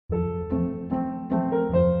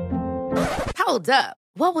Hold up.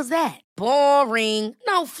 What was that? Boring.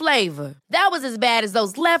 No flavor. That was as bad as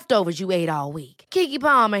those leftovers you ate all week. Keke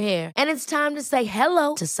Palmer here, and it's time to say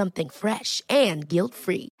hello to something fresh and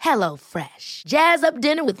guilt-free. Hello Fresh. Jazz up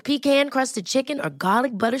dinner with pecan-crusted chicken or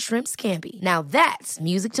garlic butter shrimp scampi. Now that's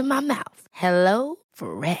music to my mouth. Hello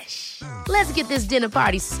Fresh. Let's get this dinner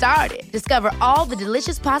party started. Discover all the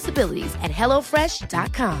delicious possibilities at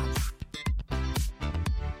hellofresh.com.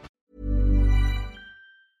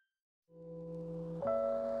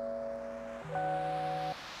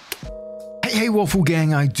 Hey Waffle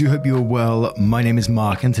Gang, I do hope you're well. My name is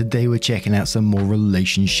Mark and today we're checking out some more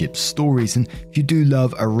relationship stories. And if you do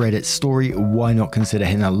love a Reddit story, why not consider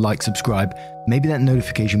hitting that like, subscribe, maybe that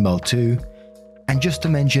notification bell too. And just to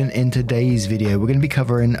mention, in today's video, we're going to be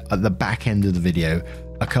covering at the back end of the video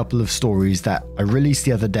a couple of stories that I released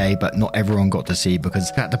the other day, but not everyone got to see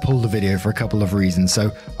because I had to pull the video for a couple of reasons.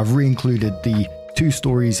 So I've re-included the 2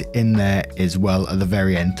 stories in there as well at the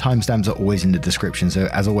very end. Timestamps are always in the description, so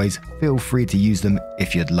as always, feel free to use them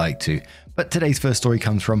if you'd like to. But today's first story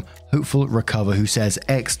comes from Hopeful Recover, who says,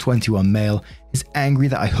 ex 21 male is angry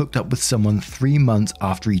that I hooked up with someone 3 months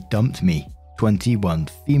after he dumped me, 21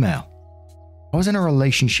 female. I was in a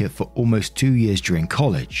relationship for almost 2 years during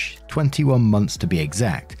college, 21 months to be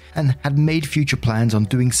exact, and had made future plans on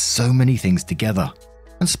doing so many things together,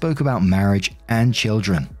 and spoke about marriage and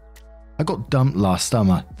children. I got dumped last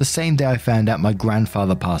summer, the same day I found out my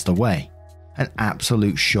grandfather passed away. An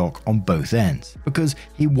absolute shock on both ends, because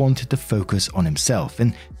he wanted to focus on himself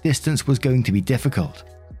and distance was going to be difficult.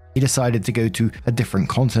 He decided to go to a different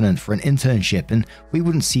continent for an internship and we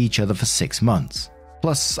wouldn't see each other for 6 months.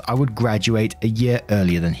 Plus, I would graduate a year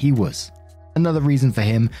earlier than he was. Another reason for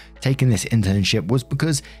him taking this internship was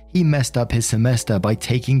because he messed up his semester by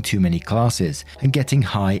taking too many classes and getting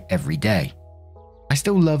high every day. I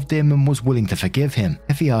still loved him and was willing to forgive him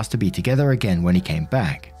if he asked to be together again when he came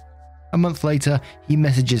back. A month later, he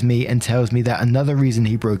messages me and tells me that another reason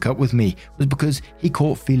he broke up with me was because he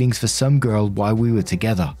caught feelings for some girl while we were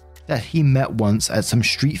together, that he met once at some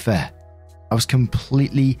street fair. I was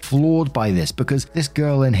completely floored by this because this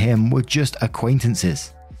girl and him were just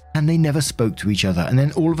acquaintances, and they never spoke to each other, and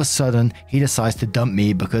then all of a sudden, he decides to dump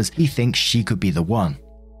me because he thinks she could be the one.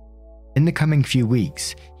 In the coming few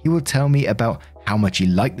weeks, he will tell me about how much he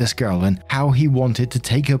liked this girl and how he wanted to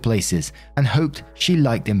take her places and hoped she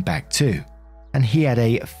liked him back too, and he had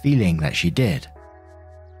a feeling that she did.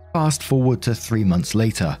 Fast forward to 3 months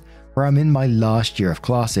later, where I'm in my last year of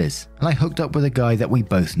classes, and I hooked up with a guy that we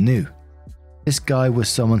both knew. This guy was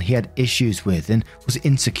someone he had issues with and was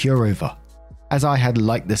insecure over, as I had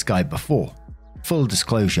liked this guy before. Full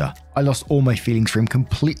disclosure, I lost all my feelings for him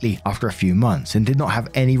completely after a few months and did not have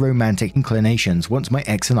any romantic inclinations once my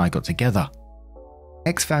ex and I got together.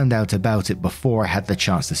 Ex found out about it before I had the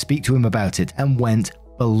chance to speak to him about it and went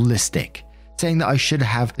ballistic, saying that I should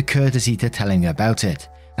have the courtesy to tell him about it,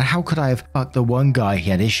 and how could I have fucked the one guy he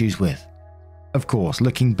had issues with. Of course,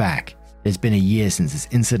 looking back, there's been a year since this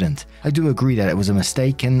incident. I do agree that it was a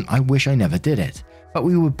mistake and I wish I never did it, but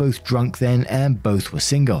we were both drunk then and both were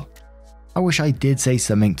single. I wish I did say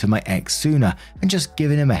something to my ex sooner and just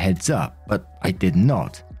given him a heads up, but I did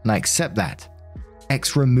not, and I accept that.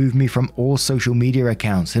 Ex removed me from all social media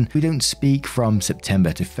accounts and we don't speak from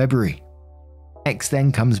September to February. Ex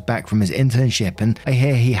then comes back from his internship and I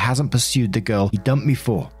hear he hasn't pursued the girl he dumped me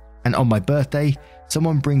for, and on my birthday,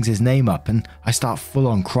 someone brings his name up and I start full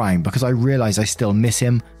on crying because I realize I still miss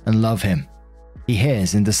him and love him. He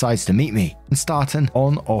hears and decides to meet me and start an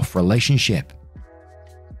on-off relationship.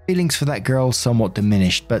 Feelings for that girl somewhat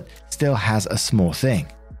diminished, but still has a small thing.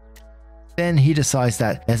 Then he decides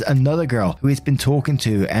that there's another girl who he's been talking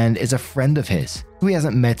to and is a friend of his, who he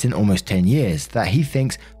hasn't met in almost 10 years, that he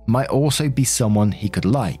thinks might also be someone he could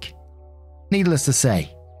like. Needless to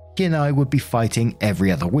say, he and I would be fighting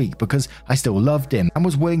every other week because I still loved him and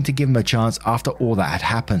was willing to give him a chance after all that had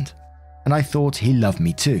happened. And I thought he loved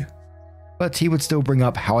me too. But he would still bring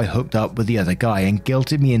up how I hooked up with the other guy and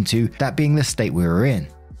guilted me into that being the state we were in.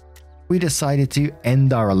 We decided to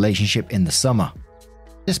end our relationship in the summer.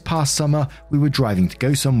 This past summer, we were driving to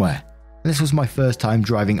go somewhere. This was my first time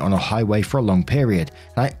driving on a highway for a long period,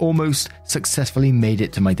 and I almost successfully made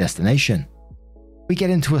it to my destination. We get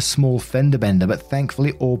into a small fender bender, but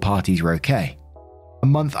thankfully all parties were okay. A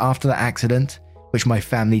month after the accident, which my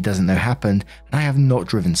family doesn't know happened, and I have not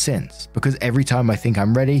driven since, because every time I think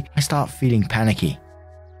I'm ready, I start feeling panicky.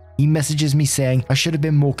 He messages me saying I should have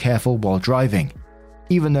been more careful while driving,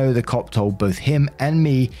 even though the cop told both him and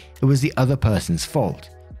me it was the other person's fault,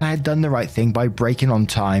 and I had done the right thing by braking on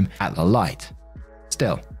time at the light.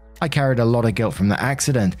 Still, I carried a lot of guilt from the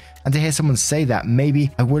accident, and to hear someone say that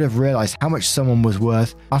maybe I would have realized how much someone was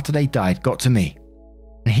worth after they died got to me.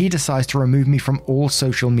 And he decides to remove me from all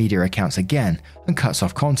social media accounts again and cuts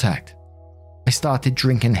off contact. I started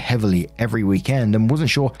drinking heavily every weekend and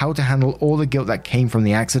wasn't sure how to handle all the guilt that came from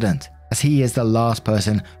the accident, as he is the last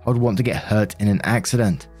person I would want to get hurt in an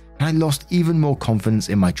accident, and I lost even more confidence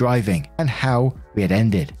in my driving and how we had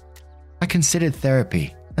ended. I considered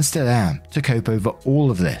therapy, and still am, to cope over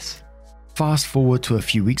all of this. Fast forward to a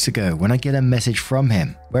few weeks ago when I get a message from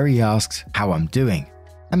him where he asks how I'm doing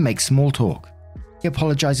and makes small talk. He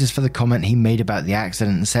apologizes for the comment he made about the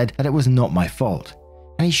accident and said that it was not my fault,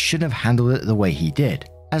 and he shouldn't have handled it the way he did,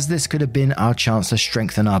 as this could have been our chance to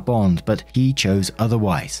strengthen our bond, but he chose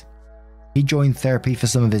otherwise. He joined therapy for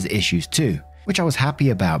some of his issues too, which I was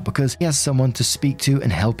happy about because he has someone to speak to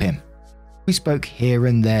and help him. We spoke here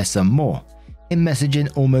and there some more, in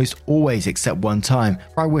messaging almost always except one time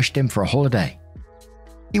where I wished him for a holiday.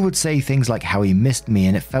 He would say things like how he missed me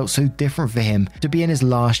and it felt so different for him to be in his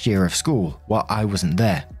last year of school while I wasn't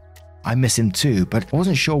there. I miss him too, but I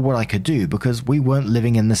wasn't sure what I could do because we weren't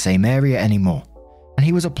living in the same area anymore, and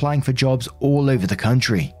he was applying for jobs all over the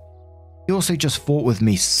country. He also just fought with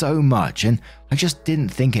me so much, and I just didn't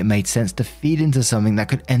think it made sense to feed into something that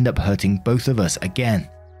could end up hurting both of us again.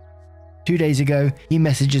 2 days ago, he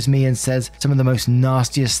messages me and says some of the most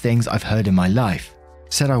nastiest things I've heard in my life.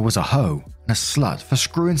 Said I was a hoe and a slut for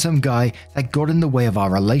screwing some guy that got in the way of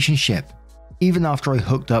our relationship, even after I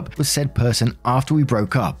hooked up with said person after we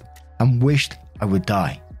broke up, and wished I would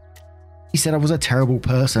die. He said I was a terrible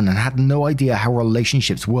person and had no idea how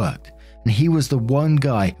relationships worked, and he was the one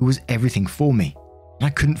guy who was everything for me, and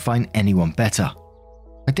I couldn't find anyone better.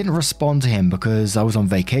 I didn't respond to him because I was on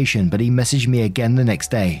vacation, but he messaged me again the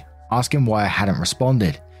next day, asking why I hadn't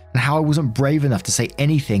responded, and how I wasn't brave enough to say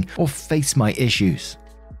anything or face my issues.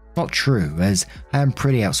 Not true, as I am a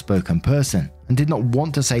pretty outspoken person, and did not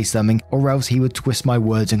want to say something or else he would twist my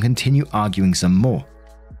words and continue arguing some more.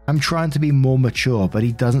 I'm trying to be more mature, but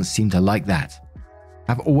he doesn't seem to like that.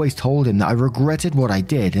 I've always told him that I regretted what I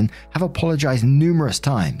did and have apologized numerous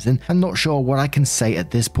times, and I'm not sure what I can say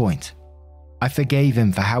at this point. I forgave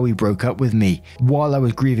him for how he broke up with me while I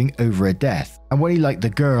was grieving over a death and when he liked the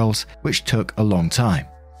girls, which took a long time.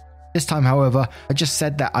 This time, however, I just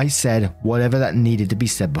said that I said whatever that needed to be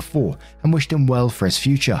said before and wished him well for his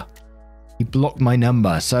future. He blocked my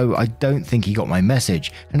number, so I don't think he got my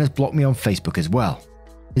message, and has blocked me on Facebook as well.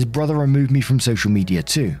 His brother removed me from social media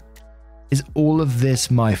too. Is all of this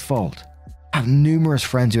my fault? I have numerous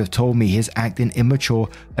friends who have told me he is acting immature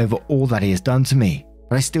over all that he has done to me,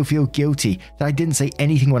 but I still feel guilty that I didn't say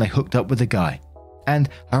anything when I hooked up with the guy, and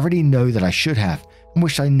I already know that I should have and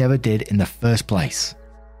wish I never did in the first place.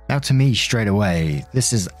 Now, to me, straight away,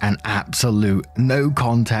 this is an absolute no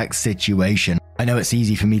contact situation. I know it's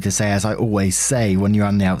easy for me to say, as I always say when you're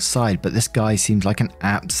on the outside, but this guy seems like an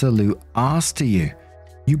absolute arse to you.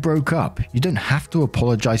 You broke up. You don't have to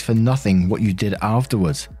apologize for nothing what you did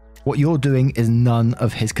afterwards. What you're doing is none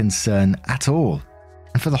of his concern at all.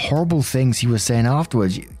 And for the horrible things he was saying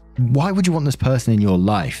afterwards, why would you want this person in your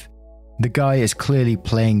life? The guy is clearly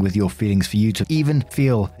playing with your feelings for you to even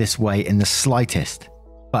feel this way in the slightest.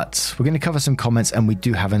 But we're going to cover some comments, and we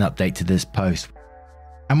do have an update to this post.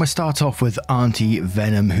 And we'll start off with Auntie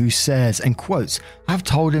Venom, who says, and quotes, "I've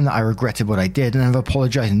told him that I regretted what I did and have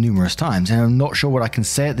apologized numerous times, and I'm not sure what I can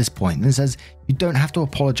say at this point." And says, "You don't have to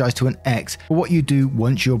apologize to an ex for what you do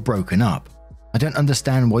once you're broken up. I don't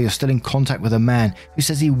understand why you're still in contact with a man who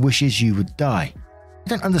says he wishes you would die. I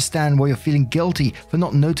don't understand why you're feeling guilty for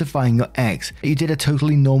not notifying your ex that you did a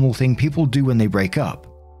totally normal thing people do when they break up.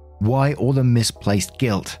 Why all the misplaced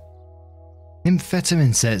guilt?"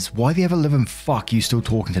 Amphetamine says, "Why the ever living fuck you still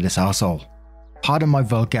talking to this asshole? Pardon my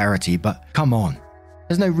vulgarity, but come on.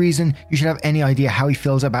 There's no reason you should have any idea how he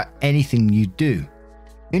feels about anything you do.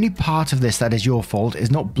 The only part of this that is your fault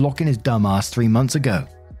is not blocking his dumb ass 3 months ago.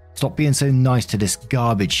 Stop being so nice to this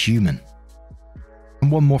garbage human."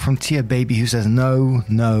 And one more from Tia Baby, who says, "No,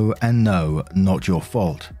 no, and no, not your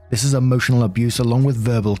fault. This is emotional abuse along with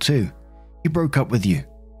verbal too. He broke up with you.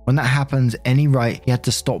 When that happens, any right he had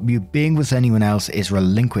to stop you being with anyone else is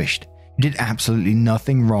relinquished. You did absolutely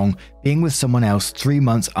nothing wrong being with someone else 3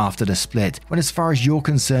 months after the split, when as far as you're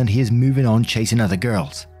concerned he is moving on chasing other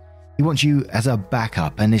girls. He wants you as a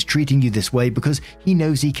backup and is treating you this way because he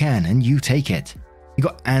knows he can, and you take it. He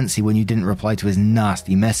got antsy when you didn't reply to his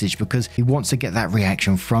nasty message because he wants to get that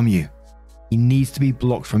reaction from you. He needs to be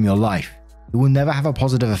blocked from your life. It will never have a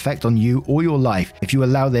positive effect on you or your life if you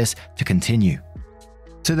allow this to continue."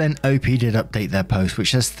 So then OP did update their post,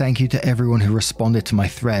 which says, "Thank you to everyone who responded to my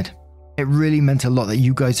thread. It really meant a lot that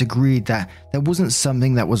you guys agreed that there wasn't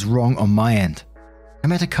something that was wrong on my end. I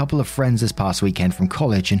met a couple of friends this past weekend from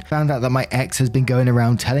college and found out that my ex has been going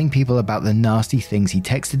around telling people about the nasty things he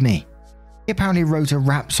texted me. He apparently wrote a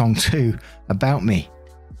rap song too about me.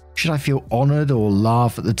 Should I feel honored or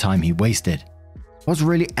laugh at the time he wasted? I was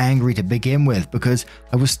really angry to begin with because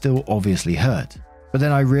I was still obviously hurt. But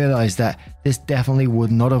then I realized that this definitely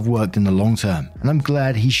would not have worked in the long term, and I'm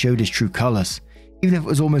glad he showed his true colors, even if it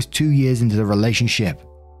was almost 2 years into the relationship.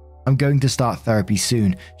 I'm going to start therapy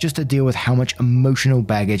soon just to deal with how much emotional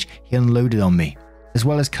baggage he unloaded on me, as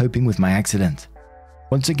well as coping with my accident.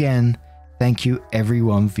 Once again, thank you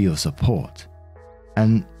everyone for your support.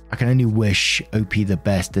 And I can only wish OP the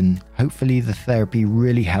best, and hopefully the therapy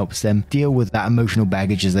really helps them deal with that emotional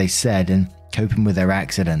baggage, as they said, and coping with their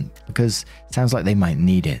accident, because it sounds like they might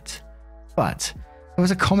need it. But there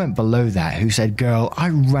was a comment below that who said, "Girl, I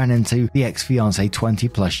ran into the ex-fiance 20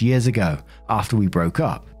 plus years ago after we broke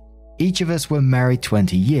up. Each of us were married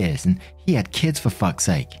 20 years and he had kids for fuck's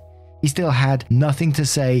sake. He still had nothing to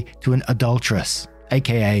say to an adulteress,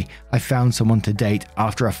 aka I found someone to date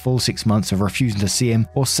after a full 6 months of refusing to see him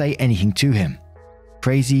or say anything to him.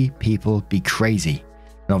 Crazy people be crazy."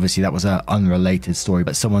 And obviously that was an unrelated story,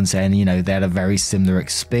 but someone saying, they had a very similar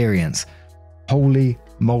experience. Holy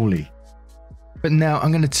moly. But now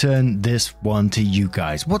I'm going to turn this one to you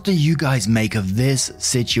guys. What do you guys make of this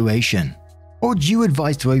situation? What would you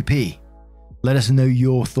advise to OP? Let us know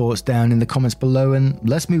your thoughts down in the comments below, and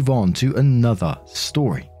let's move on to another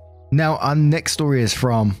story. Now, our next story is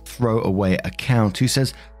from Throwaway Account, who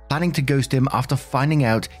says, "Planning to ghost him after finding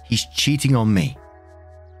out he's cheating on me.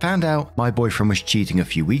 Found out my boyfriend was cheating a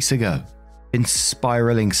few weeks ago. Been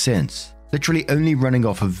spiraling since, literally only running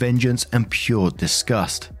off of vengeance and pure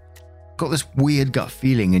disgust. Got this weird gut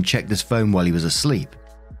feeling and checked his phone while he was asleep.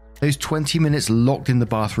 Those 20 minutes locked in the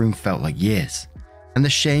bathroom felt like years, and the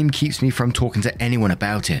shame keeps me from talking to anyone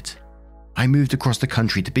about it. I moved across the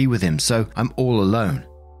country to be with him, so I'm all alone.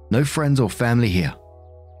 No friends or family here.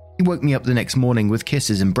 He woke me up the next morning with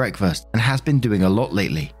kisses and breakfast and has been doing a lot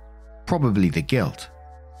lately. Probably the guilt.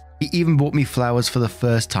 He even bought me flowers for the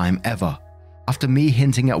first time ever, after me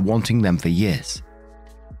hinting at wanting them for years.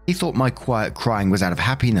 He thought my quiet crying was out of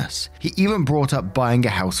happiness. He even brought up buying a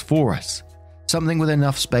house for us, something with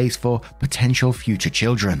enough space for potential future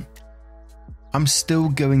children. I'm still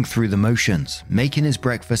going through the motions, making his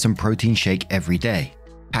breakfast and protein shake every day,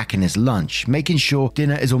 packing his lunch, making sure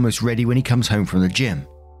dinner is almost ready when he comes home from the gym.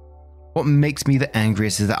 What makes me the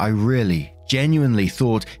angriest is that I really, genuinely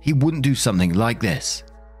thought he wouldn't do something like this.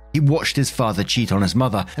 He watched his father cheat on his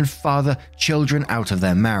mother and father children out of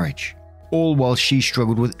their marriage, all while she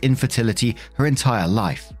struggled with infertility her entire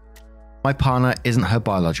life. My partner isn't her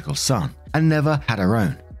biological son and never had her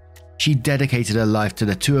own. She dedicated her life to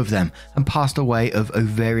the two of them and passed away of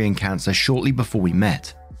ovarian cancer shortly before we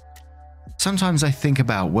met. Sometimes I think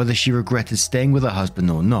about whether she regretted staying with her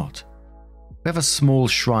husband or not. We have a small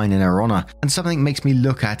shrine in her honor, and something makes me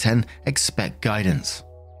look at and expect guidance.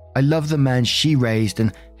 I love the man she raised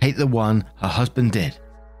and hate the one her husband did,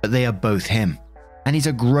 but they are both him, and he's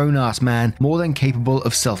a grown-ass man more than capable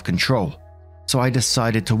of self-control, so I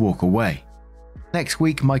decided to walk away. Next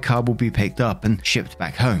week my car will be picked up and shipped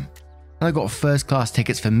back home, and I got first-class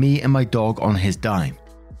tickets for me and my dog on his dime.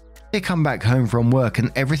 They come back home from work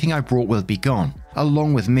and everything I brought will be gone,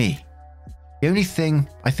 along with me. The only thing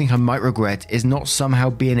I think I might regret is not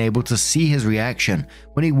somehow being able to see his reaction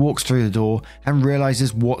when he walks through the door and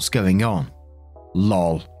realizes what's going on.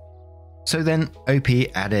 Lol. So then OP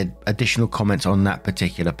added additional comments on that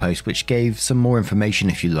particular post, which gave some more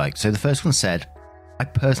information if you like. So the first one said, "I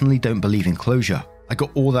personally don't believe in closure. I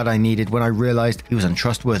got all that I needed when I realized he was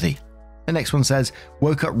untrustworthy." The next one says,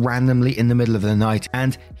 "Woke up randomly in the middle of the night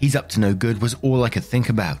and he's up to no good was all I could think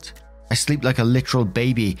about. I sleep like a literal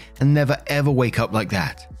baby and never ever wake up like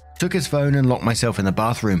that. Took his phone and locked myself in the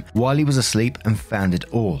bathroom while he was asleep and found it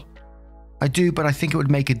all. I do, but I think it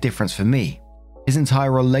would make a difference for me. His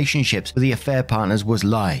entire relationships with the affair partners was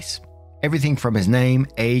lies. Everything from his name,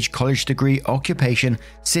 age, college degree, occupation,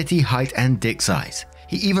 city, height, and dick size.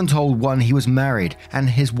 He even told one he was married and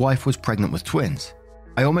his wife was pregnant with twins.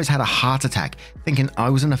 I almost had a heart attack thinking I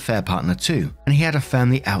was an affair partner too, and he had a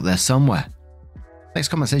family out there somewhere." Next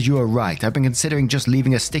comment says, "You are right. I've been considering just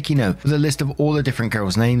leaving a sticky note with a list of all the different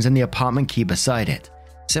girls' names and the apartment key beside it.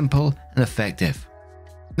 Simple and effective."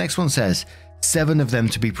 Next one says, 7 of them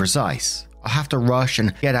to be precise. I'll have to rush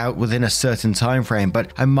and get out within a certain time frame,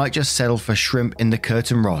 but I might just settle for shrimp in the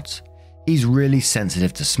curtain rods. He's really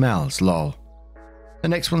sensitive to smells, lol. The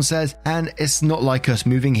next one says, "And it's not like us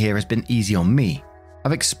moving here has been easy on me.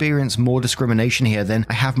 I've experienced more discrimination here than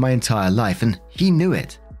I have my entire life, and he knew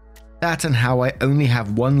it. That and how I only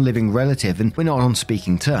have one living relative and we're not on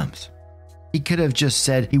speaking terms. He could have just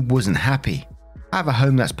said he wasn't happy. I have a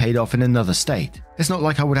home that's paid off in another state. It's not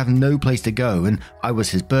like I would have no place to go and I was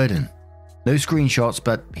his burden. No screenshots,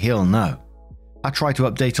 but he'll know. I tried to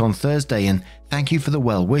update on Thursday and thank you for the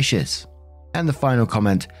well wishes. And the final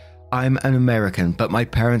comment, I'm an American, but my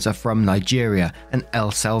parents are from Nigeria and El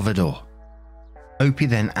Salvador. Opie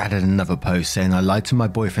then added another post saying I lied to my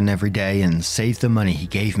boyfriend every day and saved the money he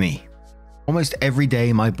gave me. Almost every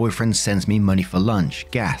day my boyfriend sends me money for lunch,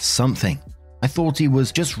 gas, something. I thought he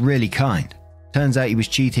was just really kind. Turns out he was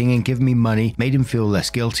cheating, and giving me money made him feel less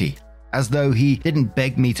guilty. As though he didn't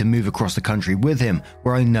beg me to move across the country with him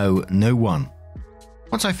where I know no one.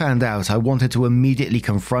 Once I found out, I wanted to immediately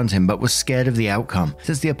confront him but was scared of the outcome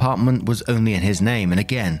since the apartment was only in his name, and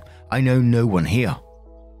again, I know no one here.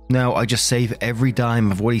 Now I just save every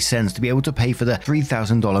dime of what he sends to be able to pay for the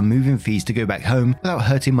 $3,000 moving fees to go back home without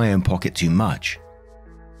hurting my own pocket too much.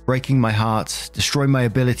 Breaking my heart, destroying my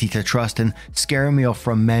ability to trust, and scaring me off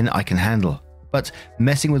from men I can handle. But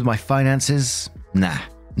messing with my finances? Nah,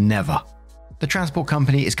 never. The transport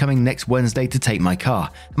company is coming next Wednesday to take my car,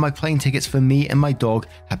 and my plane tickets for me and my dog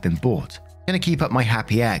have been bought. Gonna keep up my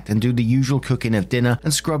happy act and do the usual cooking of dinner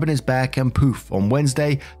and scrubbing his back and poof on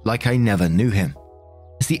Wednesday like I never knew him.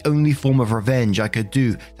 It's the only form of revenge I could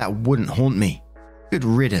do that wouldn't haunt me. Good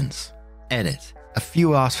riddance. Edit. A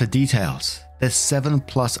few asked for details. There's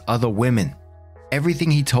 7+ other women.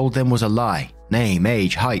 Everything he told them was a lie. Name,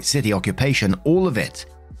 age, height, city, occupation, all of it.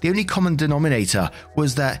 The only common denominator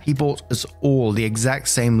was that he bought us all the exact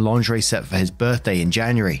same lingerie set for his birthday in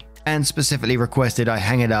January, and specifically requested I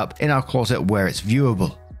hang it up in our closet where it's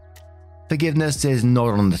viewable. Forgiveness is not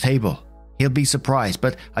on the table. He'll be surprised,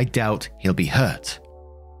 but I doubt he'll be hurt.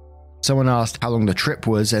 Someone asked how long the trip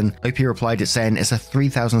was, and OP replied it saying it's a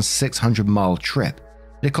 3,600-mile trip.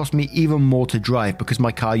 It cost me even more to drive because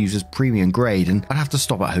my car uses premium grade and I'd have to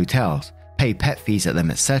stop at hotels, pay pet fees at them,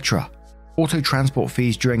 etc. Auto transport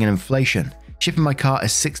fees during an inflation. Shipping my car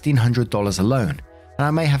is $1,600 alone, and I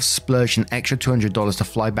may have splurged an extra $200 to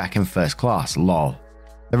fly back in first class, lol.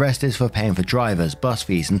 The rest is for paying for drivers, bus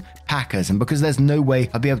fees, and packers, and because there's no way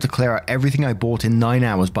I'll be able to clear out everything I bought in 9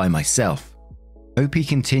 hours by myself. OP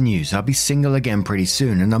continues, I'll be single again pretty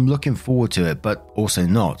soon, and I'm looking forward to it, but also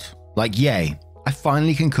not. Like, yay, I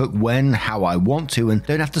finally can cook when, how I want to, and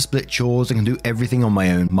don't have to split chores and can do everything on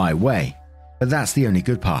my own, my way. But that's the only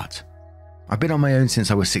good part. I've been on my own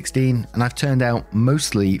since I was 16, and I've turned out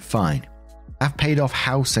mostly fine. I've paid off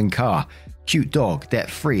house and car, cute dog,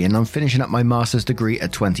 debt-free, and I'm finishing up my master's degree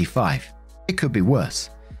at 25. It could be worse.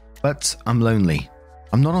 But I'm lonely.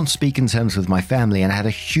 I'm not on speaking terms with my family, and I had a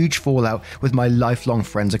huge fallout with my lifelong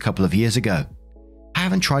friends a couple of years ago. I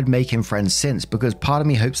haven't tried making friends since because part of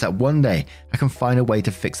me hopes that one day I can find a way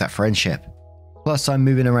to fix that friendship. Plus, I'm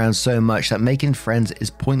moving around so much that making friends is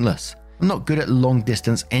pointless. I'm not good at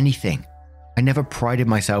long-distance anything. I never prided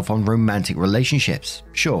myself on romantic relationships.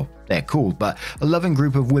 Sure, they're cool, but a loving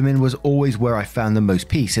group of women was always where I found the most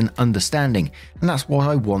peace and understanding, and that's what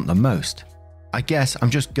I want the most. I guess I'm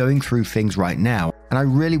just going through things right now, and I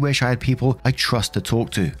really wish I had people I trust to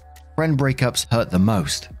talk to. Friend breakups hurt the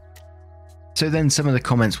most. So then some of the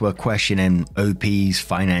comments were questioning OP's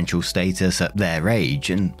financial status at their age,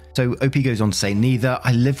 and so OP goes on to say, neither.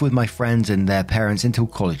 I lived with my friends and their parents until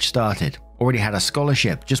college started. Already had a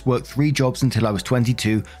scholarship, just worked 3 jobs until I was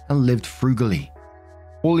 22 and lived frugally.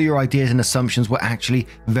 All your ideas and assumptions were actually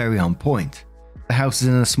very on point. The house is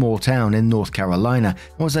in a small town in North Carolina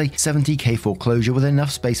and was a $70,000 foreclosure with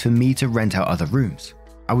enough space for me to rent out other rooms.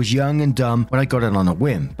 I was young and dumb when I got it on a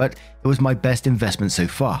whim, but it was my best investment so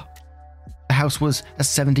far. The house was a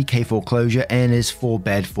 $70,000 foreclosure and is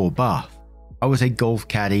 4-bed, 4-bath. I was a golf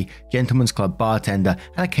caddy, gentleman's club bartender,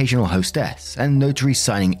 and occasional hostess, and notary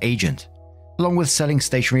signing agent, along with selling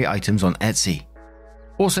stationery items on Etsy.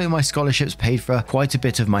 Also, my scholarships paid for quite a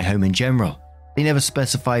bit of my home in general. They never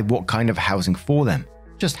specified what kind of housing for them,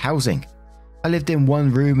 just housing. I lived in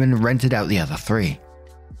 1 room and rented out the other 3.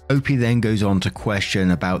 OP then goes on to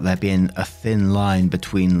question about there being a thin line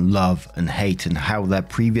between love and hate and how their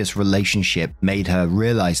previous relationship made her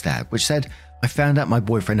realize that, which said, I found out my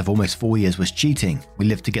boyfriend of almost 4 years was cheating. We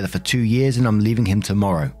lived together for 2 years and I'm leaving him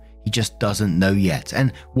tomorrow. He just doesn't know yet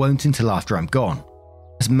and won't until after I'm gone.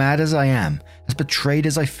 As mad as I am, as betrayed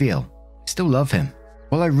as I feel, I still love him.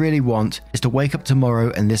 All I really want is to wake up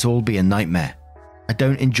tomorrow and this all be a nightmare. I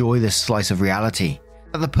don't enjoy this slice of reality,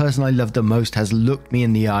 that the person I love the most has looked me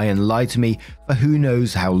in the eye and lied to me for who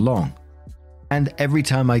knows how long. And every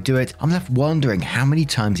time I do it, I'm left wondering how many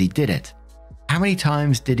times he did it. How many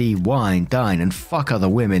times did he wine, dine, and fuck other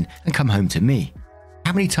women and come home to me?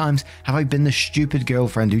 How many times have I been the stupid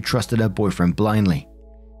girlfriend who trusted her boyfriend blindly?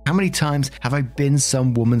 How many times have I been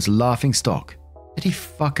some woman's laughingstock? Did he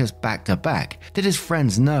fuck us back to back? Did his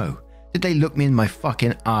friends know? Did they look me in my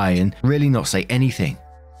fucking eye and really not say anything?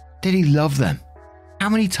 Did he love them? How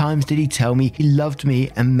many times did he tell me he loved me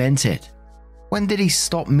and meant it? When did he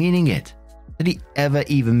stop meaning it? Did he ever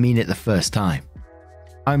even mean it the first time?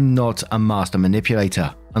 I'm not a master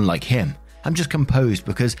manipulator, unlike him. I'm just composed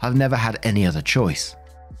because I've never had any other choice.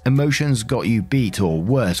 Emotions got you beat or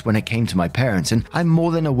worse when it came to my parents, and I'm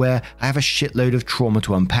more than aware I have a shitload of trauma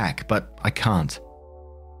to unpack, but I can't.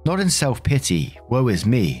 Not in self-pity, woe is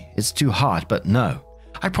me, it's too hard, but no.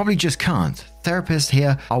 I probably just can't. Therapists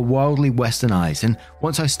here are wildly westernized, and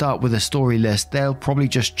once I start with a story list, they'll probably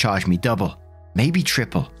just charge me double, maybe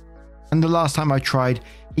triple. And the last time I tried,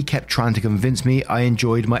 he kept trying to convince me I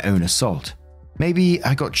enjoyed my own assault. Maybe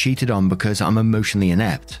I got cheated on because I'm emotionally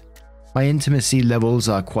inept. My intimacy levels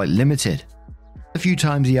are quite limited. The few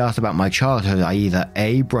times he asked about my childhood, I either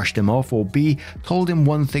A, brushed him off, or B, told him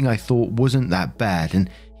one thing I thought wasn't that bad, and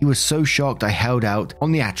he was so shocked I held out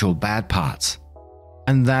on the actual bad parts.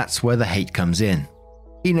 And that's where the hate comes in.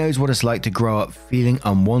 He knows what it's like to grow up feeling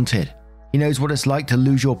unwanted. He knows what it's like to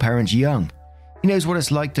lose your parents young. He knows what it's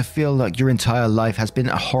like to feel like your entire life has been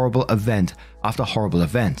a horrible event after horrible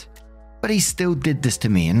event. But he still did this to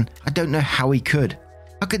me, and I don't know how he could.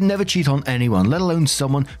 I could never cheat on anyone, let alone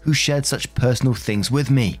someone who shared such personal things with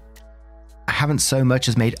me. I haven't so much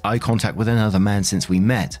as made eye contact with another man since we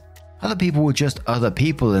met. Other people were just other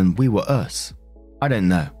people and we were us. I don't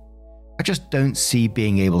know. I just don't see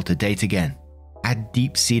being able to date again. I had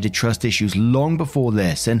deep-seated trust issues long before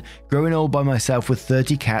this, and growing old by myself with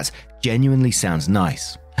 30 cats genuinely sounds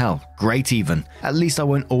nice. Hell, great even. At least I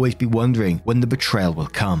won't always be wondering when the betrayal will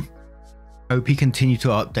come. OP continued to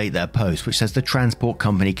update their post, which says the transport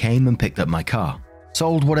company came and picked up my car,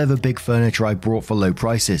 sold whatever big furniture I brought for low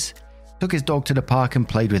prices, took his dog to the park and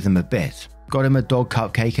played with him a bit, got him a dog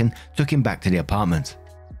cupcake and took him back to the apartment.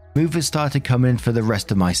 Movers started coming in for the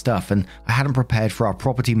rest of my stuff, and I hadn't prepared for our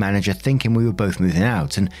property manager thinking we were both moving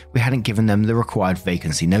out and we hadn't given them the required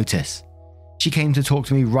vacancy notice. She came to talk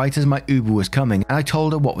to me right as my Uber was coming, and I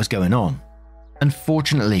told her what was going on.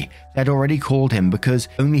 Unfortunately, they'd already called him because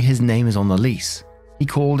only his name is on the lease. He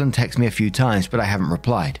called and texted me a few times, but I haven't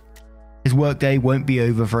replied. His workday won't be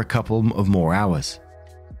over for a couple of more hours.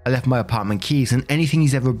 I left my apartment keys and anything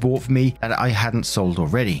he's ever bought for me that I hadn't sold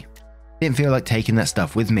already. Didn't feel like taking that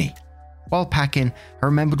stuff with me. While packing, I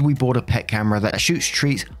remembered we bought a pet camera that shoots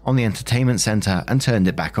treats on the entertainment center and turned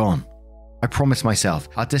it back on. I promised myself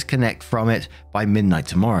I'll disconnect from it by midnight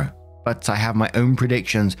tomorrow, but I have my own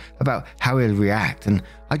predictions about how he'll react, and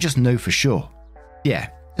I just know for sure. Yeah,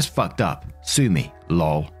 it's fucked up. Sue me,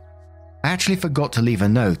 lol. I actually forgot to leave a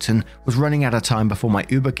note and was running out of time before my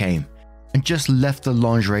Uber came, and just left the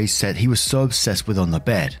lingerie set he was so obsessed with on the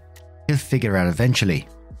bed. He'll figure it out eventually.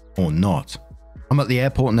 Or not. I'm at the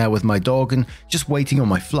airport now with my dog and just waiting on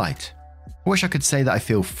my flight. I wish I could say that I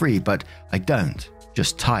feel free, but I don't.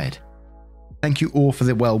 Just tired. Thank you all for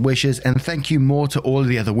the well wishes, and thank you more to all of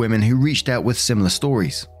the other women who reached out with similar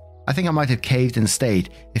stories. I think I might have caved and stayed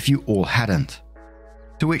if you all hadn't.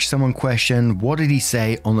 To which someone questioned what did he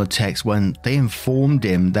say on the text when they informed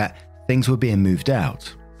him that things were being moved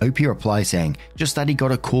out. OP replied saying just that he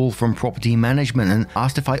got a call from property management and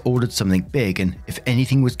asked if I ordered something big and if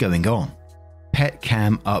anything was going on. Pet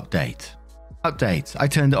cam update. I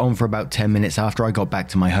turned it on for about 10 minutes after I got back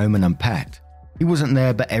to my home and unpacked. He wasn't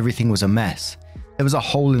there, but everything was a mess. There was a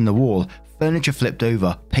hole in the wall, furniture flipped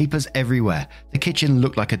over, papers everywhere. The kitchen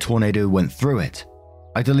looked like a tornado went through it.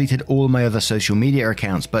 I deleted all my other social media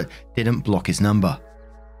accounts but didn't block his number.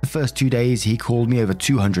 The first 2 days he called me over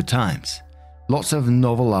 200 times. Lots of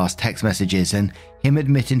novel-ass text messages and him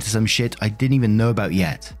admitting to some shit I didn't even know about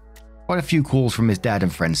yet. Quite a few calls from his dad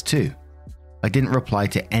and friends too. I didn't reply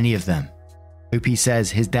to any of them. OP says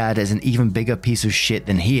his dad is an even bigger piece of shit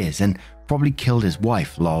than he is and probably killed his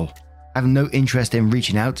wife, lol. I have no interest in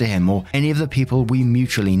reaching out to him or any of the people we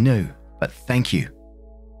mutually knew, but thank you.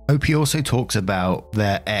 OP also talks about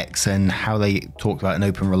their ex and how they talked about an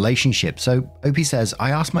open relationship. So OP says,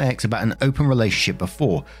 I asked my ex about an open relationship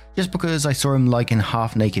before, just because I saw him liking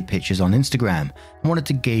half-naked pictures on Instagram and wanted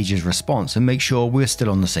to gauge his response and make sure we were still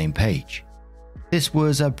on the same page. This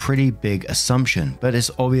was a pretty big assumption, but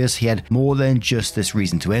it's obvious he had more than just this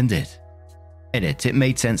reason to end it. Edit, it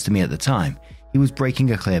made sense to me at the time. He was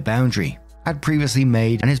breaking a clear boundary I'd previously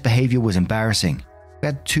made and his behavior was embarrassing. We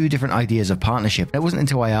had 2 different ideas of partnership. It wasn't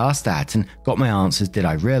until I asked that and got my answers did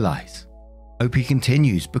I realize. OP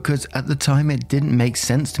continues, because at the time it didn't make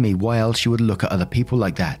sense to me why else she would look at other people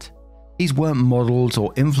like that. These weren't models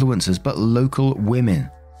or influencers, but local women,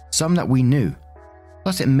 some that we knew.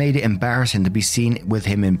 Plus it made it embarrassing to be seen with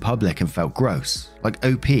him in public and felt gross. Like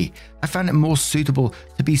OP, I found it more suitable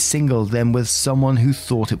to be single than with someone who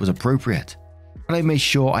thought it was appropriate. But I made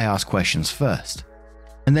sure I asked questions first.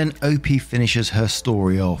 And then OP finishes her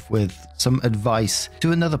story off with some advice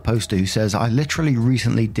to another poster who says, I literally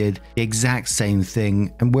recently did the exact same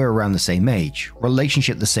thing and we're around the same age,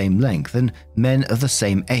 relationship the same length, and men of the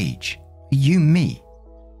same age. You me.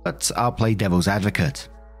 But I'll play devil's advocate.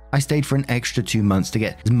 I stayed for an extra 2 months to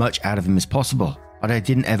get as much out of him as possible, but I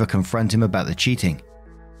didn't ever confront him about the cheating.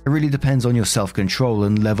 It really depends on your self-control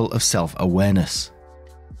and level of self-awareness.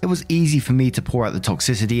 It was easy for me to pour out the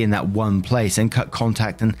toxicity in that one place and cut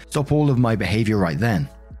contact and stop all of my behavior right then.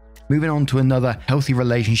 Moving on to another healthy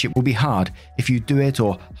relationship will be hard if you do it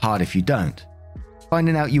or hard if you don't.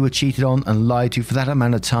 Finding out you were cheated on and lied to for that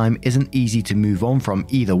amount of time isn't easy to move on from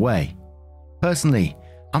either way. Personally,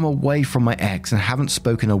 I'm away from my ex and haven't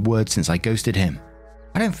spoken a word since I ghosted him.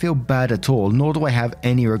 I don't feel bad at all, nor do I have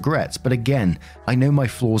any regrets, but again, I know my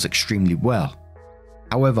flaws extremely well.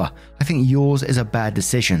 However, I think yours is a bad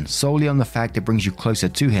decision solely on the fact it brings you closer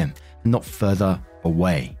to him and not further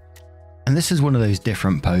away. And this is one of those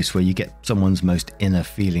different posts where you get someone's most inner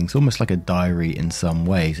feelings, almost like a diary in some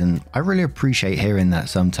ways, and I really appreciate hearing that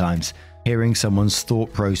sometimes, hearing someone's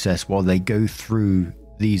thought process while they go through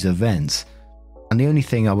these events. And the only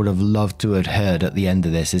thing I would have loved to have heard at the end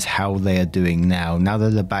of this is how they are doing now that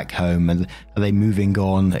they're back home, and are they moving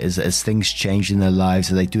on? As things changed in their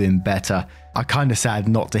lives? Are they doing better? I'm kind of sad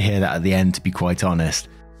not to hear that at the end, to be quite honest.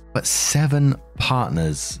 But 7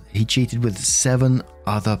 partners. He cheated with 7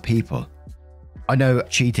 other people. I know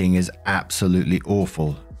cheating is absolutely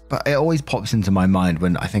awful, but it always pops into my mind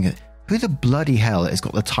when I think, who the bloody hell has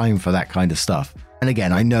got the time for that kind of stuff? And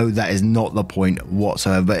again, I know that is not the point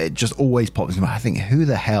whatsoever, but it just always pops in my mind. I think, who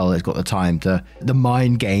the hell has got the time to the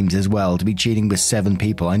mind games as well, to be cheating with 7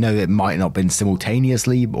 people? I know it might not have been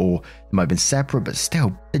simultaneously or it might have been separate, but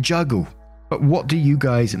still, a juggle. But what do you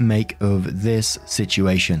guys make of this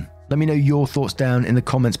situation? Let me know your thoughts down in the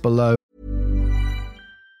comments below.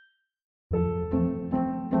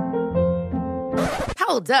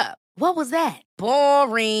 Hold up. What was that?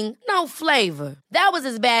 Boring. No flavor. That was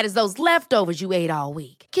as bad as those leftovers you ate all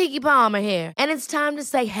week. Keke Palmer here, and it's time to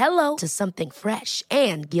say hello to something fresh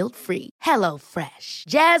and guilt-free. Hello Fresh.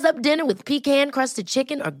 Jazz up dinner with pecan-crusted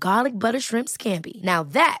chicken or garlic butter shrimp scampi. Now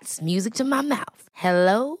that's music to my mouth.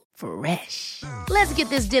 Hello Fresh. Let's get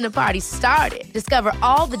this dinner party started. Discover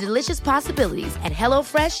all the delicious possibilities at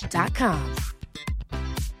HelloFresh.com.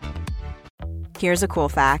 Here's a cool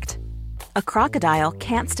fact. A crocodile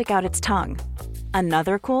can't stick out its tongue.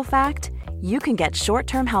 Another cool fact, you can get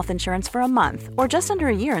short-term health insurance for a month or just under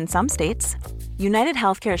a year in some states. United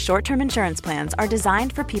Healthcare short-term insurance plans are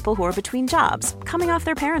designed for people who are between jobs, coming off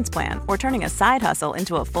their parents' plan, or turning a side hustle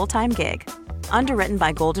into a full-time gig. Underwritten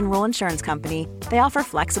by Golden Rule Insurance Company, they offer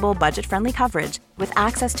flexible, budget-friendly coverage with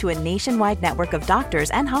access to a nationwide network of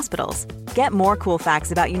doctors and hospitals. Get more cool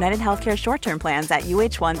facts about United Healthcare short-term plans at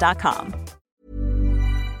uh1.com.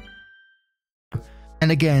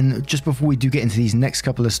 And again, just before we do get into these next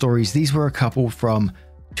couple of stories, these were a couple from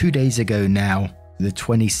 2 days ago now, the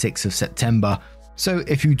 26th of September. So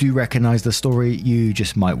if you do recognize the story, you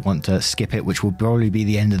just might want to skip it, which will probably be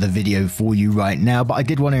the end of the video for you right now. But I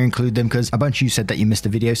did want to include them because a bunch of you said that you missed the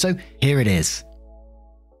video, so here it is.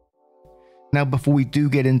 Now, before we do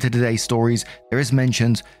get into today's stories, there is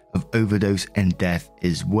mentions of overdose and death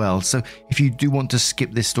as well. So if you do want to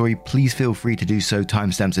skip this story, please feel free to do so.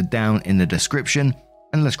 Timestamps are down in the description.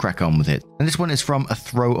 And let's crack on with it. And this one is from a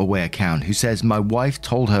throwaway account who says, my wife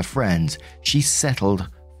told her friends she settled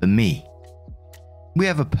for me. We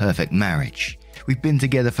have a perfect marriage. We've been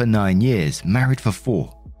together for 9 years, married for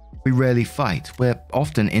 4. We rarely fight, we're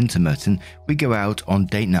often intimate, and we go out on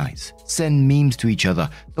date nights, send memes to each other,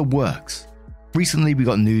 the works. Recently we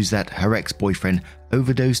got news that her ex-boyfriend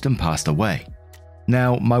overdosed and passed away.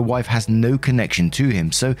 Now, my wife has no connection to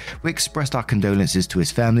him, so we expressed our condolences to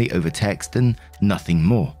his family over text and nothing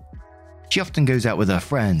more. She often goes out with her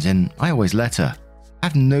friends, and I always let her. I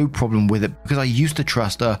have no problem with it because I used to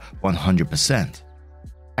trust her 100%.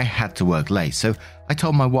 I had to work late, so I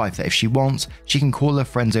told my wife that if she wants, she can call her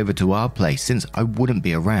friends over to our place since I wouldn't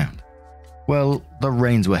be around. Well, the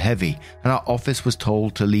rains were heavy, and our office was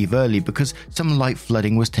told to leave early because some light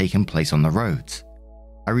flooding was taking place on the roads.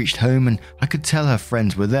 I reached home and I could tell her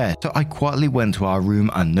friends were there, so I quietly went to our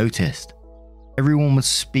room unnoticed. Everyone was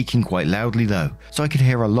speaking quite loudly though, so I could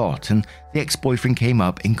hear a lot, and the ex-boyfriend came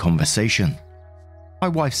up in conversation. My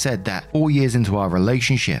wife said that 4 years into our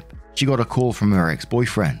relationship, she got a call from her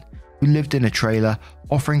ex-boyfriend, who lived in a trailer,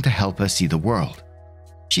 offering to help her see the world.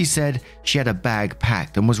 She said she had a bag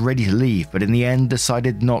packed and was ready to leave, but in the end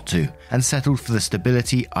decided not to and settled for the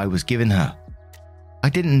stability I was giving her. I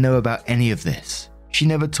didn't know about any of this. She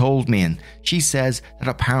never told me, and she says that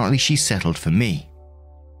apparently she settled for me.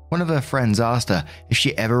 One of her friends asked her if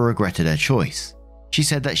she ever regretted her choice. She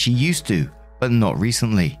said that she used to, but not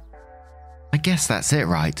recently. I guess that's it,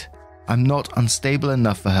 right? I'm not unstable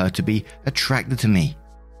enough for her to be attracted to me.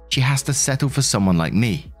 She has to settle for someone like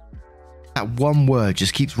me. That one word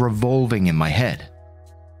just keeps revolving in my head.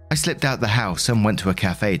 I slipped out the house and went to a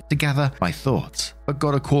cafe to gather my thoughts, but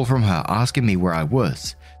got a call from her asking me where I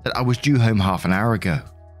was, that I was due home half an hour ago.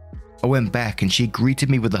 I went back and she greeted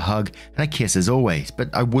me with a hug and a kiss as always, but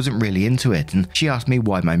I wasn't really into it, and she asked me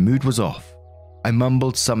why my mood was off. I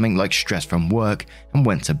mumbled something like stress from work and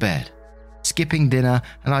went to bed, skipping dinner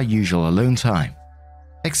and our usual alone time.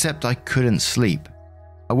 Except I couldn't sleep.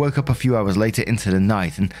 I woke up a few hours later into the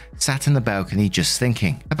night and sat in the balcony just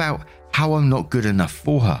thinking about how I'm not good enough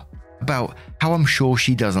for her, about how I'm sure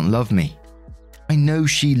she doesn't love me. I know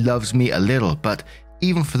she loves me a little, but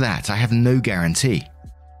even for that, I have no guarantee.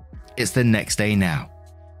 It's the next day now.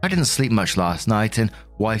 I didn't sleep much last night and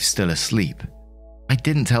wife's still asleep. I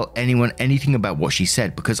didn't tell anyone anything about what she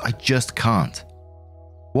said because I just can't.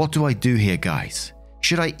 What do I do here, guys?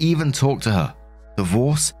 Should I even talk to her?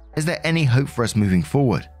 Divorce? Is there any hope for us moving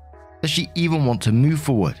forward? Does she even want to move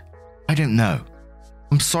forward? I don't know.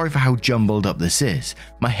 I'm sorry for how jumbled up this is.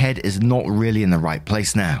 My head is not really in the right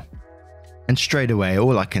place now. And straight away,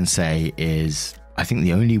 all I can say is, I think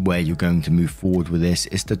the only way you're going to move forward with this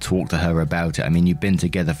is to talk to her about it. I mean, you've been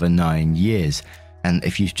together for 9 years. And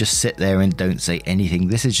if you just sit there and don't say anything,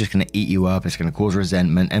 this is just going to eat you up. It's going to cause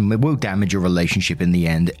resentment and it will damage your relationship in the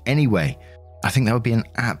end anyway. I think that would be an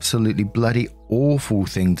absolutely bloody awful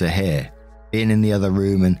thing to hear. Being in the other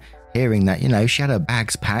room and hearing that, she had her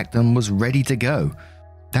bags packed and was ready to go.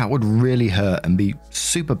 That would really hurt and be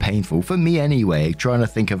super painful for me anyway, trying to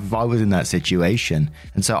think of if I was in that situation.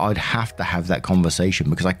 And so I'd have to have that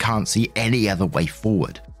conversation because I can't see any other way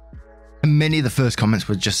forward. And many of the first comments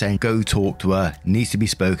were just saying, go talk to her, needs to be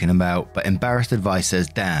spoken about, but Embarrassed Advice says,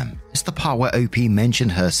 damn, it's the part where OP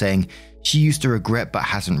mentioned her saying she used to regret but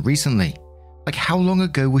hasn't recently. Like, how long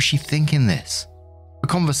ago was she thinking this? A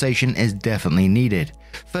conversation is definitely needed.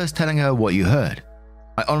 First telling her what you heard.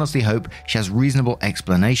 I honestly hope she has reasonable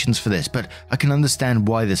explanations for this, but I can understand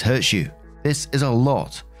why this hurts you. This is a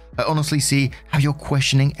lot. I honestly see how you're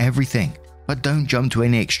questioning everything, but don't jump to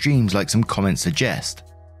any extremes like some comments suggest.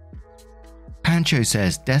 Pancho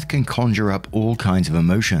says death can conjure up all kinds of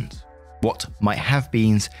emotions. What might have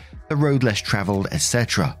beens, the road less traveled,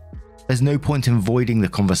 etc. There's no point in voiding the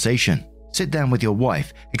conversation. Sit down with your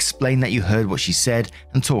wife, explain that you heard what she said,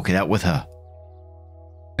 and talk it out with her.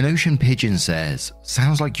 An Ocean Pigeon says,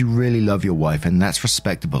 sounds like you really love your wife and that's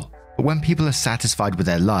respectable. But when people are satisfied with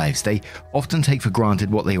their lives, they often take for granted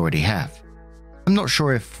what they already have. I'm not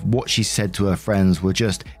sure if what she said to her friends were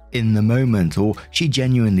just in the moment or she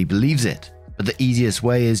genuinely believes it. But the easiest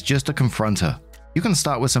way is just to confront her. You can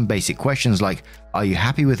start with some basic questions like, are you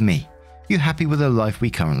happy with me? Are you happy with the life we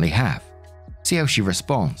currently have? See how she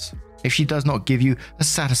responds. If she does not give you a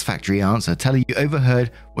satisfactory answer, tell her you overheard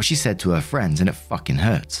what she said to her friends and it fucking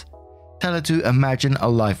hurts. Tell her to imagine a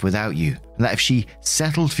life without you, and that if she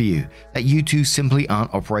settled for you, that you two simply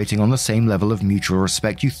aren't operating on the same level of mutual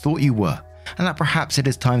respect you thought you were, and that perhaps it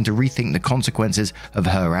is time to rethink the consequences of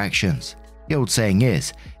her actions. The old saying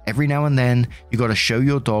is, every now and then, you gotta show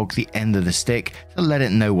your dog the end of the stick to let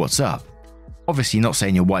it know what's up. Obviously not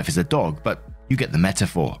saying your wife is a dog, but you get the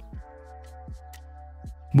metaphor.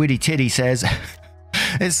 Witty Titty says,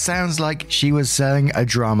 it sounds like she was selling a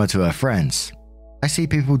drama to her friends. I see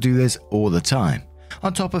people do this all the time,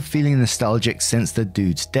 on top of feeling nostalgic since the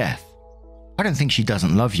dude's death. I don't think she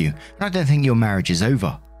doesn't love you, and I don't think your marriage is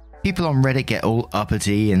over. People on Reddit get all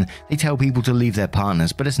uppity and they tell people to leave their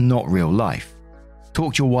partners, but it's not real life.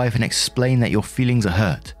 Talk to your wife and explain that your feelings are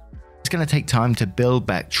hurt. It's going to take time to build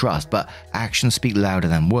back trust, but actions speak louder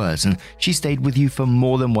than words, and she stayed with you for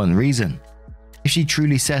more than one reason. If she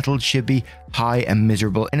truly settled, she'd be high and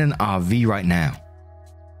miserable in an RV right now.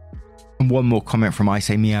 And one more comment from I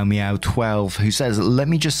Say Meow Meow 12, who says, let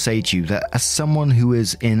me just say to you that as someone who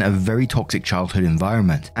is in a very toxic childhood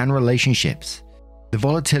environment and relationships, the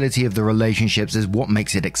volatility of the relationships is what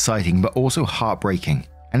makes it exciting but also heartbreaking,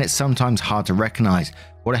 and it's sometimes hard to recognize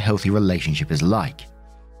what a healthy relationship is like.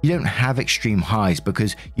 You don't have extreme highs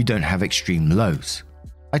because you don't have extreme lows.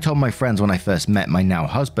 I told my friends when I first met my now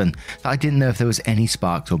husband that I didn't know if there was any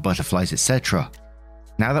sparks or butterflies, etc.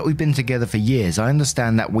 Now that we've been together for years, I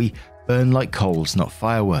understand that we burn like coals, not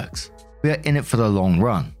fireworks. We are in it for the long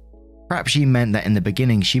run. Perhaps she meant that in the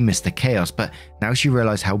beginning she missed the chaos, but now she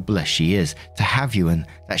realized how blessed she is to have you and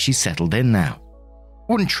that she's settled in now.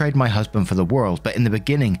 I wouldn't trade my husband for the world, but in the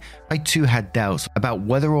beginning, I too had doubts about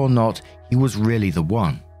whether or not he was really the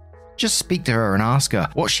one. Just speak to her and ask her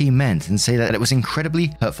what she meant and say that it was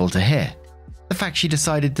incredibly hurtful to hear. The fact she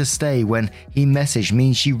decided to stay when he messaged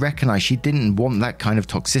means she recognized she didn't want that kind of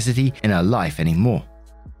toxicity in her life anymore.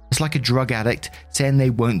 It's like a drug addict saying they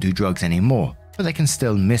won't do drugs anymore, but they can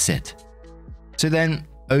still miss it. So then,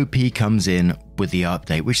 OP comes in with the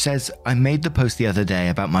update, which says, I made the post the other day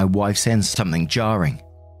about my wife saying something jarring.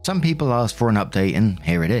 Some people asked for an update and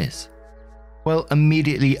here it is. Well,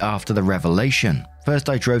 immediately after the revelation, first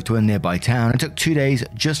I drove to a nearby town and took 2 days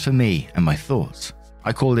just for me and my thoughts.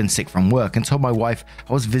 I called in sick from work and told my wife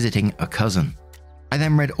I was visiting a cousin. I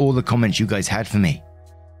then read all the comments you guys had for me.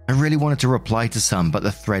 I really wanted to reply to some, but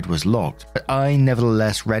the thread was locked, but I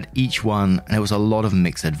nevertheless read each one and it was a lot of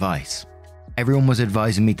mixed advice. Everyone was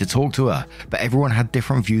advising me to talk to her, but everyone had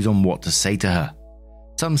different views on what to say to her.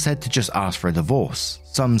 Some said to just ask for a divorce.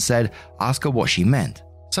 Some said ask her what she meant.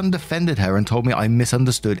 Some defended her and told me I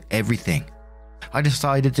misunderstood everything. I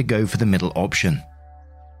decided to go for the middle option.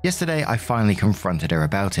 Yesterday, I finally confronted her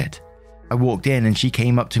about it. I walked in and she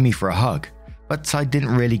came up to me for a hug, but I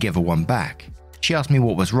didn't really give her one back. She asked me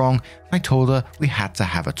what was wrong, and I told her we had to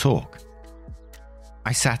have a talk.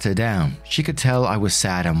 I sat her down. She could tell I was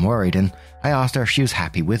sad and worried, and I asked her if she was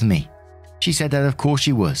happy with me. She said that of course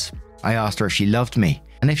she was. I asked her if she loved me,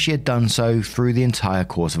 and if she had done so through the entire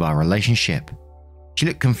course of our relationship. She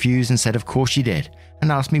looked confused and said of course she did,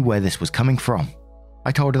 and asked me where this was coming from.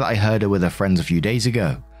 I told her that I heard her with her friends a few days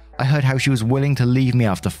ago. I heard how she was willing to leave me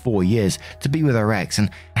after 4 years to be with her ex and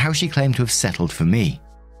how she claimed to have settled for me.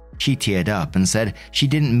 She teared up and said she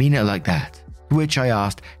didn't mean it like that, to which I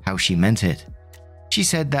asked how she meant it. She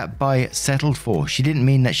said that by settled for, she didn't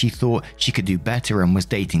mean that she thought she could do better and was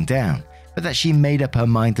dating down, but that she made up her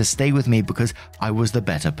mind to stay with me because I was the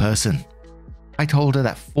better person. I told her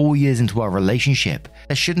that 4 years into our relationship,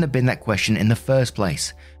 there shouldn't have been that question in the first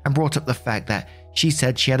place, and brought up the fact that she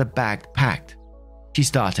said she had a bag packed. She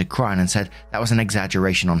started crying and said that was an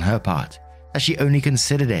exaggeration on her part, that she only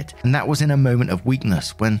considered it, and that was in a moment of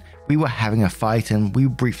weakness when we were having a fight and we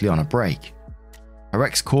were briefly on a break. Her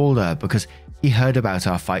ex called her because he heard about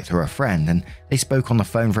our fight through a friend, and they spoke on the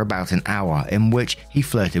phone for about an hour in which he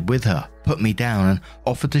flirted with her, put me down, and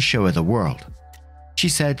offered to show her the world. She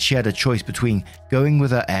said she had a choice between going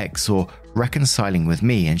with her ex or reconciling with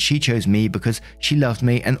me, and she chose me because she loved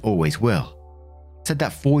me and always will. Said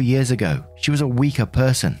that 4 years ago, she was a weaker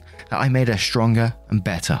person, that I made her stronger and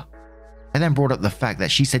better. I then brought up the fact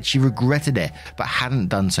that she said she regretted it but hadn't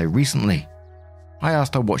done so recently. I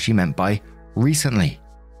asked her what she meant by recently.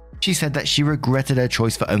 She said that she regretted her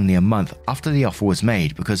choice for only a month after the offer was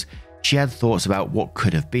made because she had thoughts about what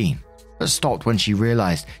could have been, but stopped when she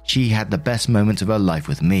realized she had the best moments of her life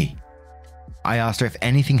with me. I asked her if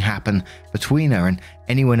anything happened between her and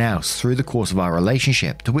anyone else through the course of our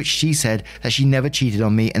relationship, to which she said that she never cheated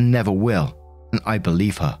on me and never will, and I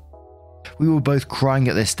believe her. We were both crying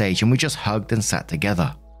at this stage and we just hugged and sat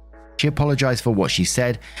together. She apologized for what she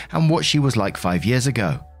said and what she was like 5 years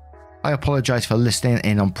ago. I apologized for listening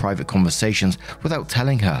in on private conversations without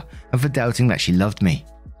telling her and for doubting that she loved me.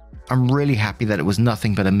 I'm really happy that it was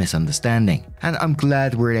nothing but a misunderstanding, and I'm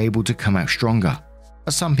glad we're able to come out stronger.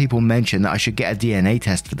 Some people mention that I should get a DNA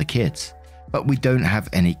test for the kids, but we don't have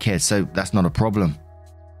any kids, so that's not a problem.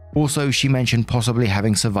 Also, she mentioned possibly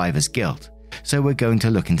having survivor's guilt, so we're going to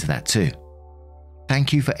look into that too.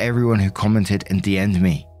 Thank you for everyone who commented and DM'd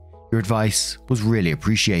me. Your advice was really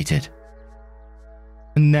appreciated.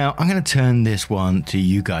 And now I'm going to turn this one to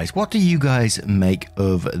you guys. What do you guys make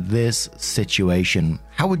of this situation?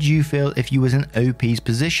 How would you feel if you was in OP's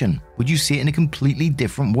position? Would you see it in a completely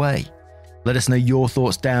different way? Let us know your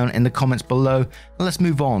thoughts down in the comments below, and let's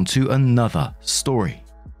move on to another story.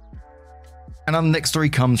 And our next story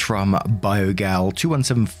comes from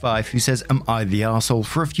Biogal2175, who says, am I the arsehole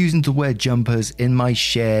for refusing to wear jumpers in my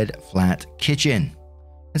shared flat kitchen?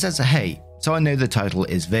 It says, hey, so I know the title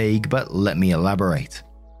is vague, but let me elaborate.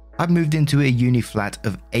 I've moved into a uni flat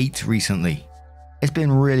of 8 recently. It's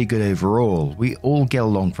been really good overall. We all get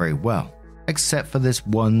along very well, except for this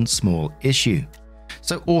one small issue.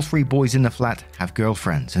 So all 3 boys in the flat have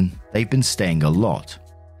girlfriends and they've been staying a lot.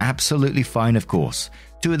 Absolutely fine, of course.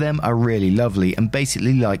 2 of them are really lovely and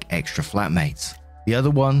basically like extra flatmates. The other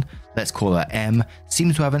one, let's call her M,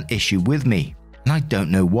 seems to have an issue with me, and I don't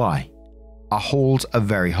know why. Our halls are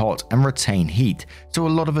very hot and retain heat, so a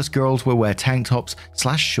lot of us girls will wear tank tops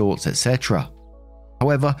 / shorts, etc.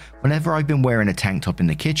 However, whenever I've been wearing a tank top in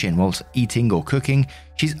the kitchen whilst eating or cooking,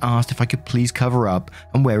 she's asked if I could please cover up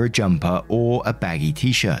and wear a jumper or a baggy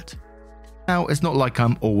t-shirt. Now, it's not like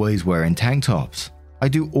I'm always wearing tank tops. I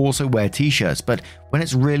do also wear t-shirts, but when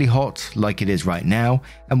it's really hot, like it is right now,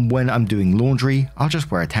 and when I'm doing laundry, I'll just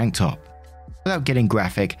wear a tank top. Without getting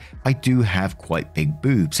graphic, I do have quite big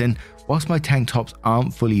boobs, and whilst my tank tops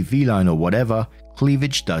aren't fully V-line or whatever,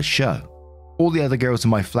 cleavage does show. All the other girls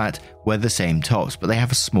in my flat wear the same tops, but they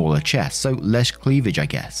have a smaller chest, so less cleavage, I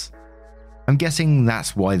guess. I'm guessing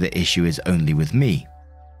that's why the issue is only with me.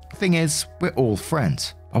 Thing is, we're all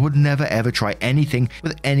friends. I would never ever try anything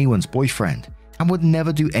with anyone's boyfriend, and would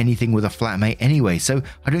never do anything with a flatmate anyway, so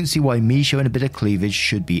I don't see why me showing a bit of cleavage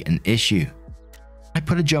should be an issue. I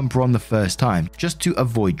put a jumper on the first time just to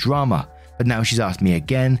avoid drama, but now she's asked me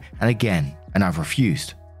again and again, and I've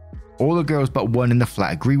refused. All the girls but one in the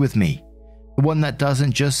flat agree with me. The one that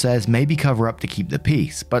doesn't just says maybe cover up to keep the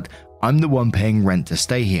peace, but I'm the one paying rent to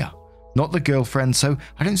stay here, not the girlfriend, so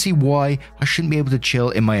I don't see why I shouldn't be able to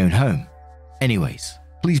chill in my own home. Anyways,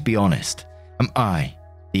 please be honest. Am I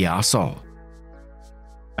the arsehole?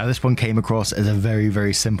 Now this one came across as a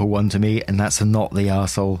very simple one to me, and that's a not the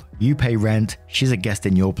arsehole. You pay rent, she's a guest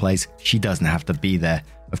in your place, she doesn't have to be there.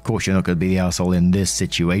 Of course you're not going to be the arsehole in this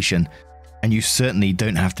situation. And you certainly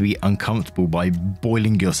don't have to be uncomfortable by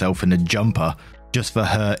boiling yourself in a jumper just for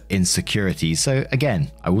her insecurities. So again,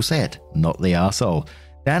 I will say it, not the arsehole.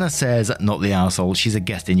 Dana says, not the arsehole, she's a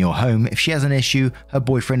guest in your home. If she has an issue, her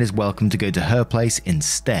boyfriend is welcome to go to her place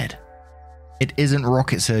instead. It isn't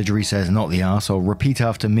rocket surgery, says not the arsehole. Repeat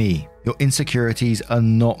after me. Your insecurities are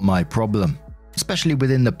not my problem, especially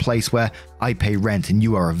within the place where I pay rent and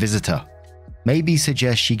you are a visitor. Maybe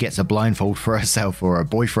suggest she gets a blindfold for herself or her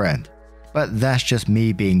boyfriend. But that's just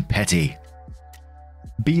me being petty.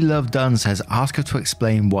 B Love Dunn says, ask her to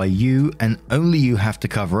explain why you and only you have to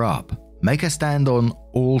cover up. Make her stand on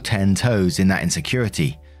all 10 toes in that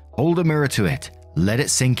insecurity. Hold a mirror to it. Let it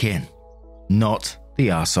sink in. Not the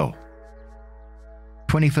arsehole.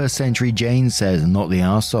 21st Century Jane says, not the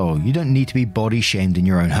arsehole. You don't need to be body shamed in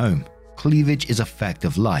your own home. Cleavage is a fact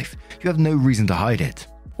of life. You have no reason to hide it.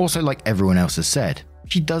 Also, like everyone else has said,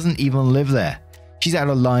 she doesn't even live there. She's out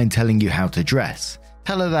of line telling you how to dress.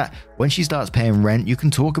 Tell her that when she starts paying rent, you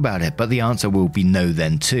can talk about it, but the answer will be no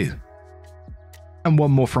then too. And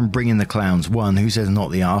one more from Bringing the Clowns 1, who says,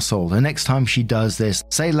 not the arsehole. The next time she does this,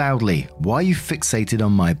 say loudly, why are you fixated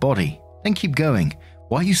on my body? Then keep going.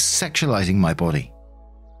 Why are you sexualizing my body?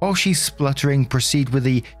 While she's spluttering, proceed with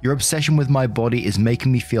the, your obsession with my body is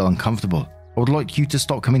making me feel uncomfortable. I would like you to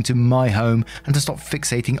stop coming to my home and to stop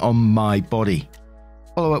fixating on my body.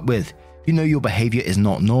 Follow up with, you know your behavior is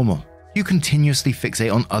not normal. You continuously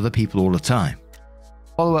fixate on other people all the time.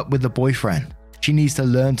 Follow up with the boyfriend. She needs to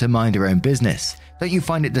learn to mind her own business. Don't you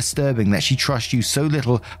find it disturbing that she trusts you so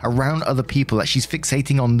little around other people that she's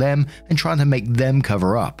fixating on them and trying to make them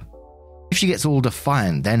cover up? If she gets all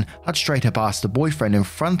defiant, then I'd straight up ask the boyfriend in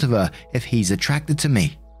front of her if he's attracted to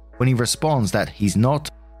me. When he responds that he's not,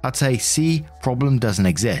 I'd say, see, problem doesn't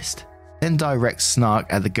exist. Then direct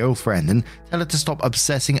snark at the girlfriend and tell her to stop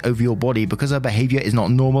obsessing over your body because her behavior is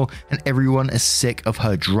not normal and everyone is sick of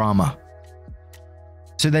her drama.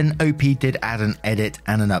 So then OP did add an edit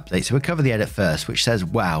and an update, so we'll cover the edit first, which says,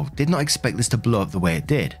 wow, did not expect this to blow up the way it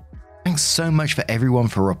did. Thanks so much for everyone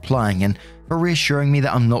for replying and for reassuring me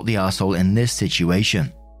that I'm not the arsehole in this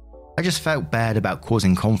situation. I just felt bad about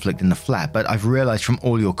causing conflict in the flat, but I've realized from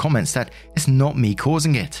all your comments that it's not me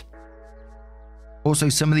causing it. Also,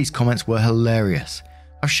 some of these comments were hilarious.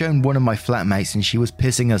 I've shown one of my flatmates and she was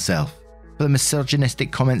pissing herself. For the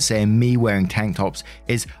misogynistic comment saying me wearing tank tops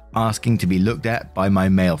is asking to be looked at by my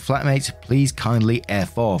male flatmates, please kindly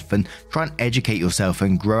F off and try and educate yourself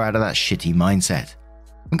and grow out of that shitty mindset.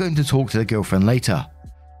 I'm going to talk to the girlfriend later.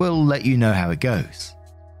 We'll let you know how it goes.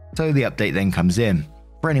 So the update then comes in.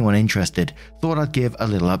 For anyone interested, thought I'd give a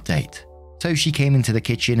little update. So she came into the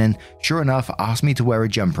kitchen and sure enough asked me to wear a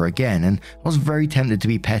jumper again, and I was very tempted to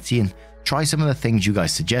be petty and try some of the things you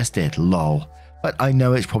guys suggested, lol. But I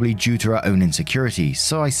know it's probably due to her own insecurities,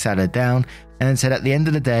 so I sat her down and said at the end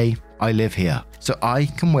of the day, I live here, so I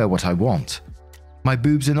can wear what I want. My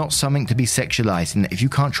boobs are not something to be sexualized, and if you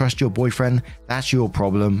can't trust your boyfriend, that's your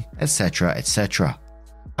problem, etc, etc.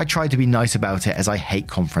 I tried to be nice about it as I hate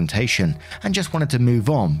confrontation and just wanted to move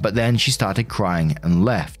on, but then she started crying and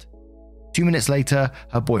left. 2 minutes later,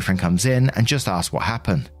 her boyfriend comes in and just asked what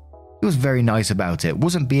happened. He was very nice about it,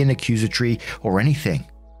 wasn't being accusatory or anything.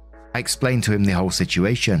 I explained to him the whole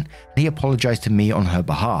situation, and he apologized to me on her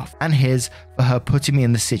behalf and his for her putting me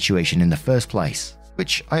in the situation in the first place,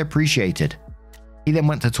 which I appreciated. He then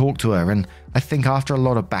went to talk to her, and I think after a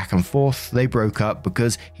lot of back and forth, they broke up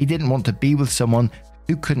because he didn't want to be with someone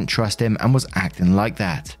who couldn't trust him and was acting like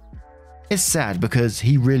that. It's sad because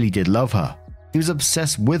he really did love her. He was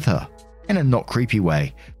obsessed with her, in a not creepy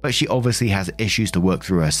way, but she obviously has issues to work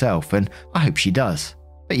through herself, and I hope she does.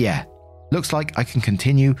 But yeah, looks like I can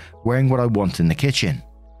continue wearing what I want in the kitchen.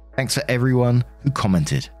 Thanks for everyone who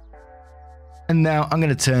commented. And now I'm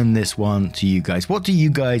going to turn this one to you guys. What do you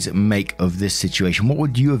guys make of this situation? What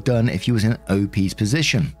would you have done if you was in OP's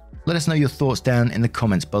position? Let us know your thoughts down in the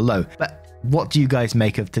comments below. But what do you guys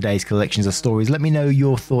make of today's collections of stories? Let me know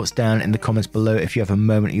your thoughts down in the comments below if you have a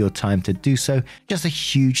moment of your time to do so. Just a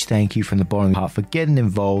huge thank you from the bottom of my heart for getting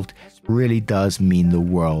involved. It really does mean the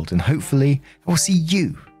world. And hopefully I will see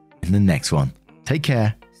you in the next one. Take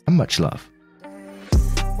care and much love.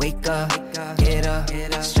 Wake up, get up,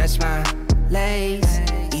 stretch my legs,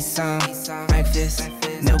 eat some breakfast,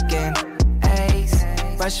 milk and eggs,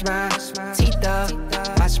 brush my teeth up,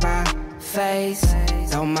 wash my face,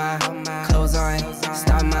 throw my clothes on,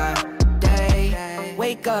 start my day.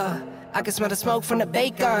 Wake up, I can smell the smoke from the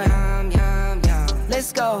bacon.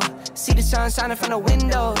 Let's go, see the sun shining from the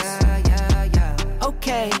windows.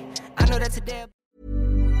 Okay, I know that today.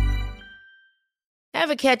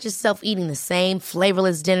 Ever catch yourself eating the same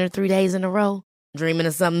flavorless dinner 3 days in a row? Dreaming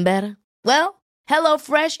of something better? Well,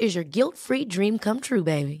 HelloFresh is your guilt-free dream come true,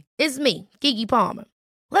 baby. It's me, Keke Palmer.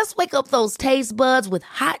 Let's wake up those taste buds with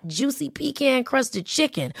hot, juicy pecan-crusted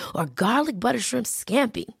chicken or garlic butter shrimp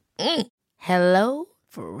scampi. Hello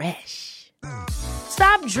Fresh.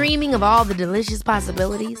 Stop dreaming of all the delicious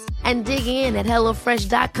possibilities and dig in at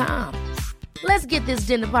HelloFresh.com. Let's get this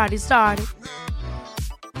dinner party started.